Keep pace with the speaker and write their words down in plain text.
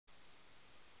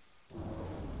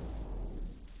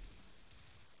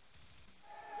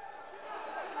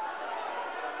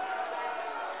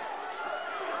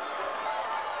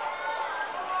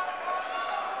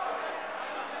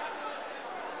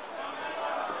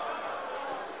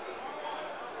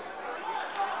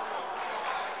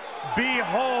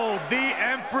Behold the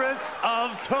Empress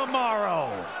of Tomorrow,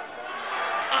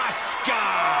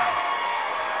 Asuka!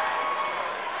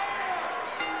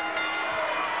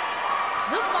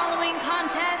 The following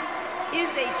contest is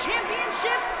a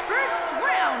championship first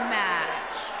round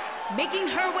match. Making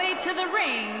her way to the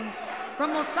ring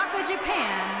from Osaka,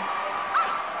 Japan,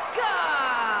 Asuka!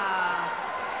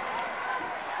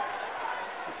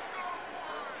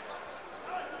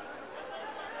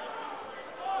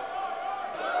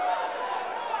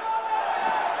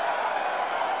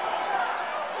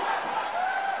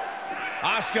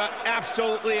 Asuka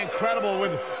absolutely incredible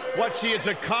with what she has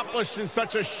accomplished in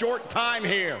such a short time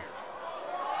here.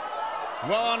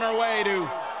 Well on her way to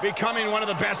becoming one of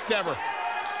the best ever.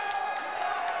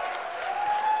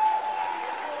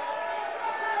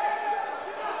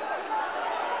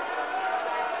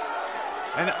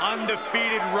 An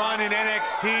undefeated run in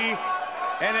NXT,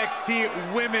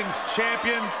 NXT Women's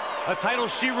Champion, a title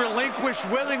she relinquished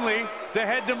willingly to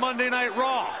head to Monday Night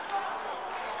Raw.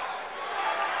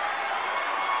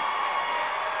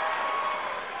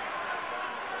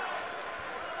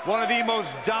 One of the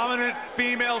most dominant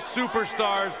female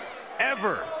superstars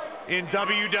ever in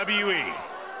WWE.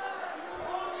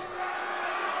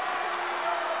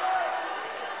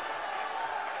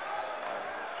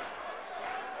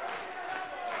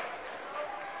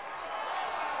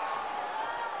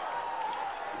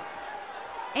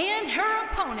 And her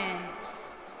opponent,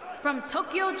 from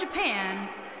Tokyo, Japan,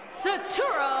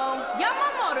 Satoru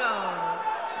Yamamoto.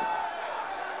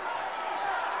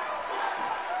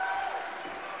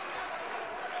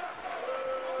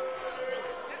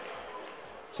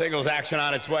 Singles action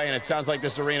on its way, and it sounds like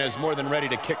this arena is more than ready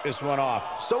to kick this one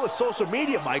off. So is social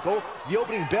media, Michael. The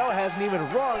opening bell hasn't even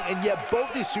rung, and yet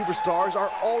both these superstars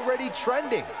are already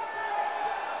trending.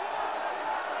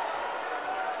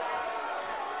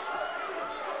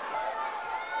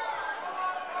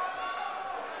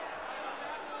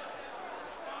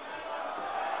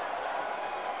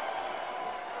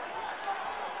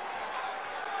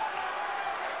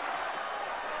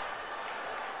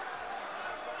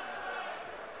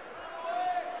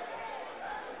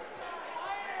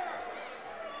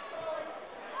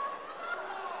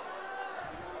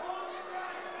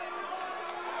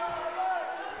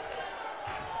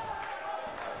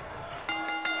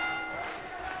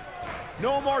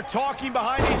 No more talking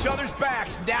behind each other's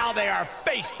backs. Now they are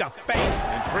face to face.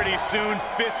 And pretty soon,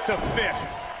 fist to fist.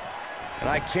 And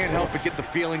I can't help but get the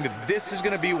feeling that this is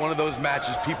going to be one of those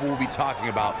matches people will be talking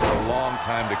about for a long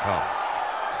time to come.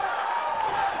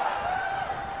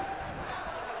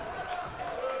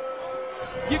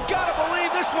 You gotta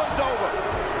believe this one's over.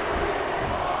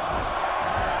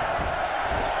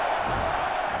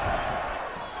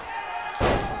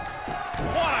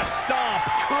 What a stomp.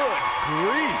 Good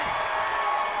grief.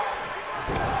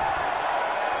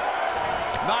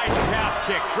 Nice calf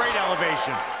kick, great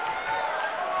elevation.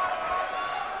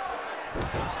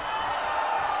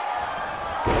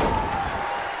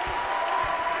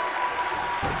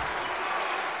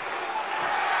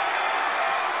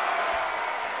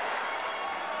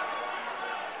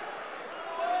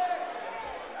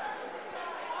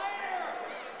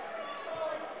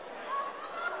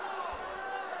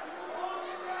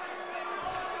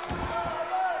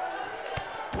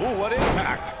 Ooh, what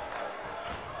impact.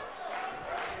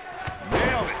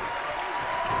 Nailed it.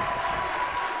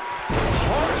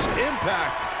 Harsh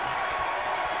impact.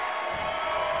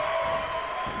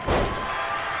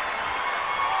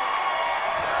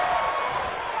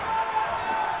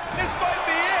 This might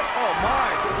be it. Oh, my.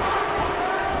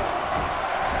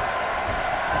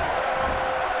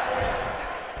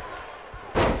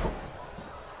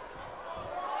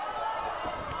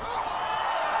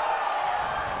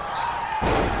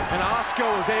 And Asuka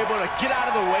was able to get out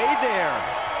of the way there.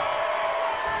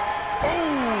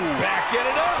 Ooh, backing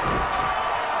it up.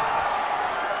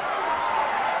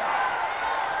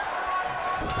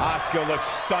 Asuka looks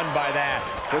stunned by that.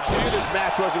 But she knew this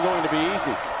match wasn't going to be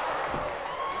easy.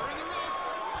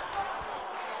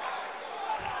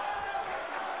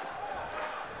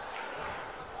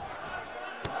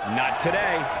 Not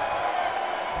today.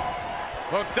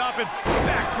 Hooked up and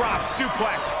backdrop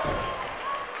suplex.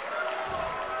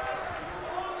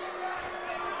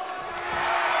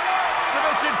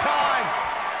 Submission time.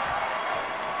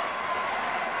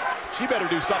 She better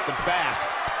do something fast.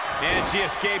 And she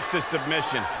escapes the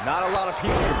submission. Not a lot of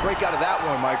people can break out of that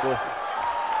one, Michael.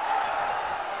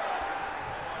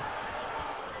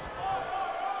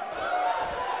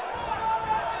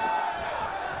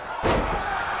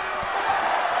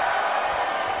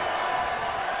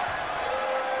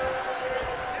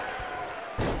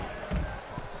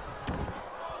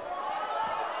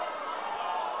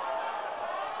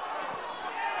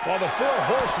 While the four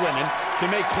horsewomen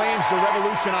can make claims to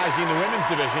revolutionizing the women's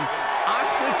division,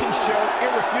 Asuka can show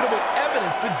irrefutable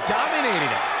evidence to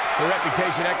dominating it. Her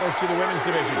reputation echoes to the women's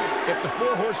division. If the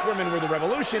four horsewomen were the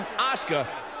revolution, Asuka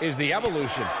is the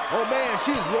evolution. Oh man,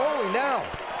 she's rolling now.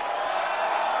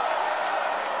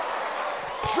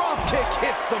 Drop kick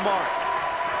hits the mark.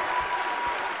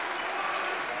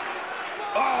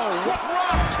 Oh,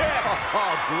 drop kick!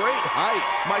 Oh, great height.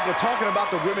 Michael, talking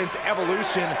about the women's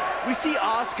evolution, we see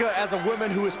Asuka as a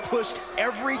woman who has pushed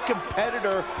every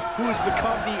competitor who has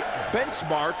become the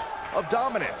benchmark of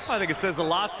dominance. I think it says a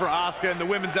lot for Asuka and the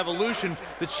women's evolution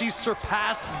that she's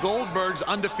surpassed Goldberg's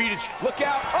undefeated. Look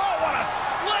out! Oh, what a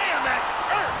slam that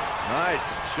hurt! Nice.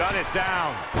 Shut it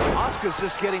down. Asuka's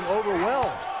just getting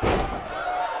overwhelmed.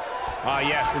 Oh,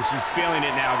 yes, and she's feeling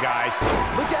it now, guys.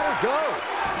 Look at her go.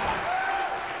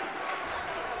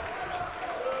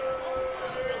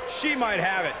 She might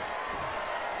have it.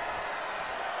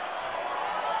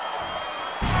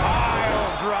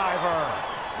 Pile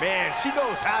driver. Man, she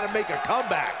knows how to make a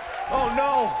comeback. Oh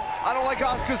no, I don't like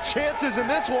Asuka's chances in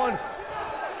this one.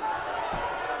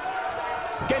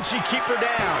 Can she keep her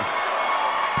down?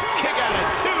 Kick out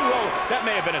at 2. Oh, that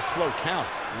may have been a slow count.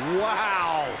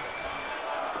 Wow.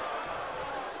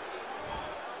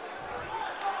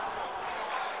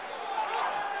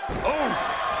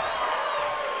 Oh.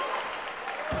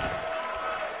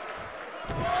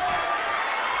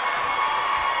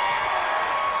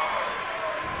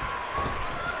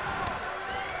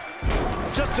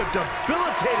 Just a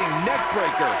debilitating neck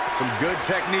breaker. Some good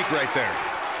technique right there.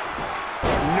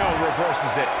 No,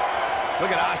 reverses it.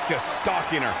 Look at Asuka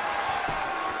stalking her.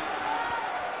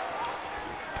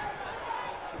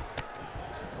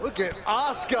 Look at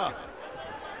Asuka.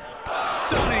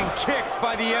 Stunning kicks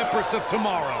by the Empress of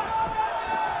Tomorrow.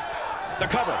 The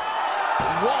cover.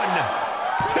 1,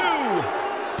 2,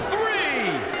 3.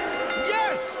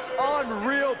 Yes!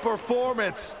 Unreal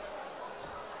performance.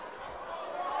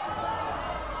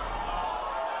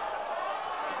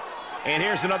 And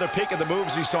here's another peek at the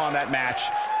moves you saw in that match.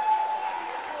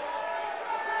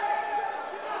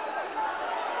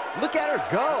 Look at her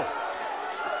go.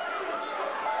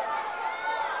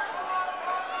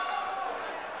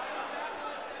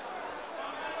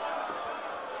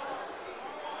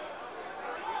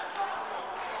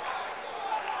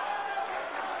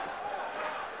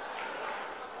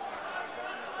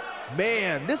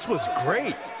 Man, this was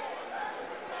great.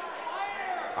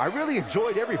 I really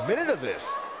enjoyed every minute of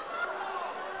this.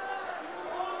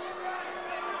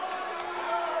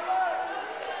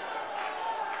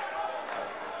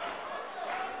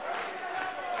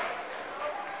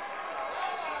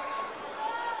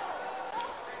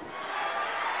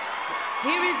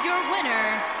 Here is your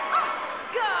winner,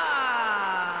 Asuka!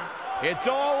 It's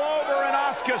all over and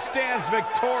Asuka stands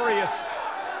victorious.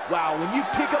 Wow, when you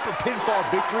pick up a pinfall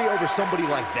victory over somebody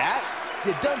like that,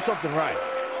 you've done something right.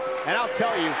 And I'll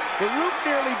tell you, the roof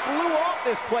nearly blew off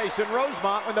this place in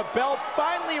Rosemont when the bell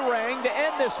finally rang to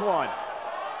end this one.